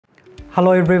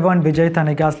Hello everyone, Vijay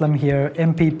Thanigasalam here,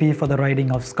 MPP for the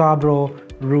riding of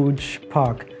Scarborough-Rouge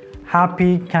Park.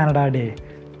 Happy Canada Day.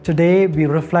 Today we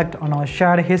reflect on our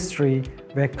shared history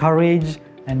where courage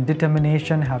and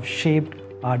determination have shaped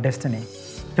our destiny.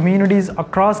 Communities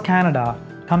across Canada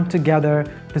come together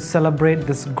to celebrate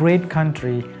this great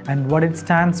country and what it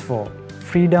stands for: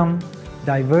 freedom,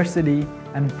 diversity,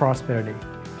 and prosperity.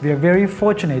 We are very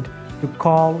fortunate to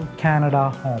call Canada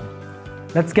home.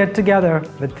 Let's get together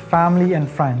with family and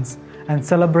friends and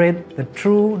celebrate the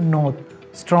true North,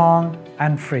 strong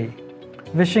and free.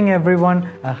 Wishing everyone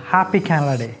a happy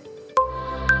Canada Day.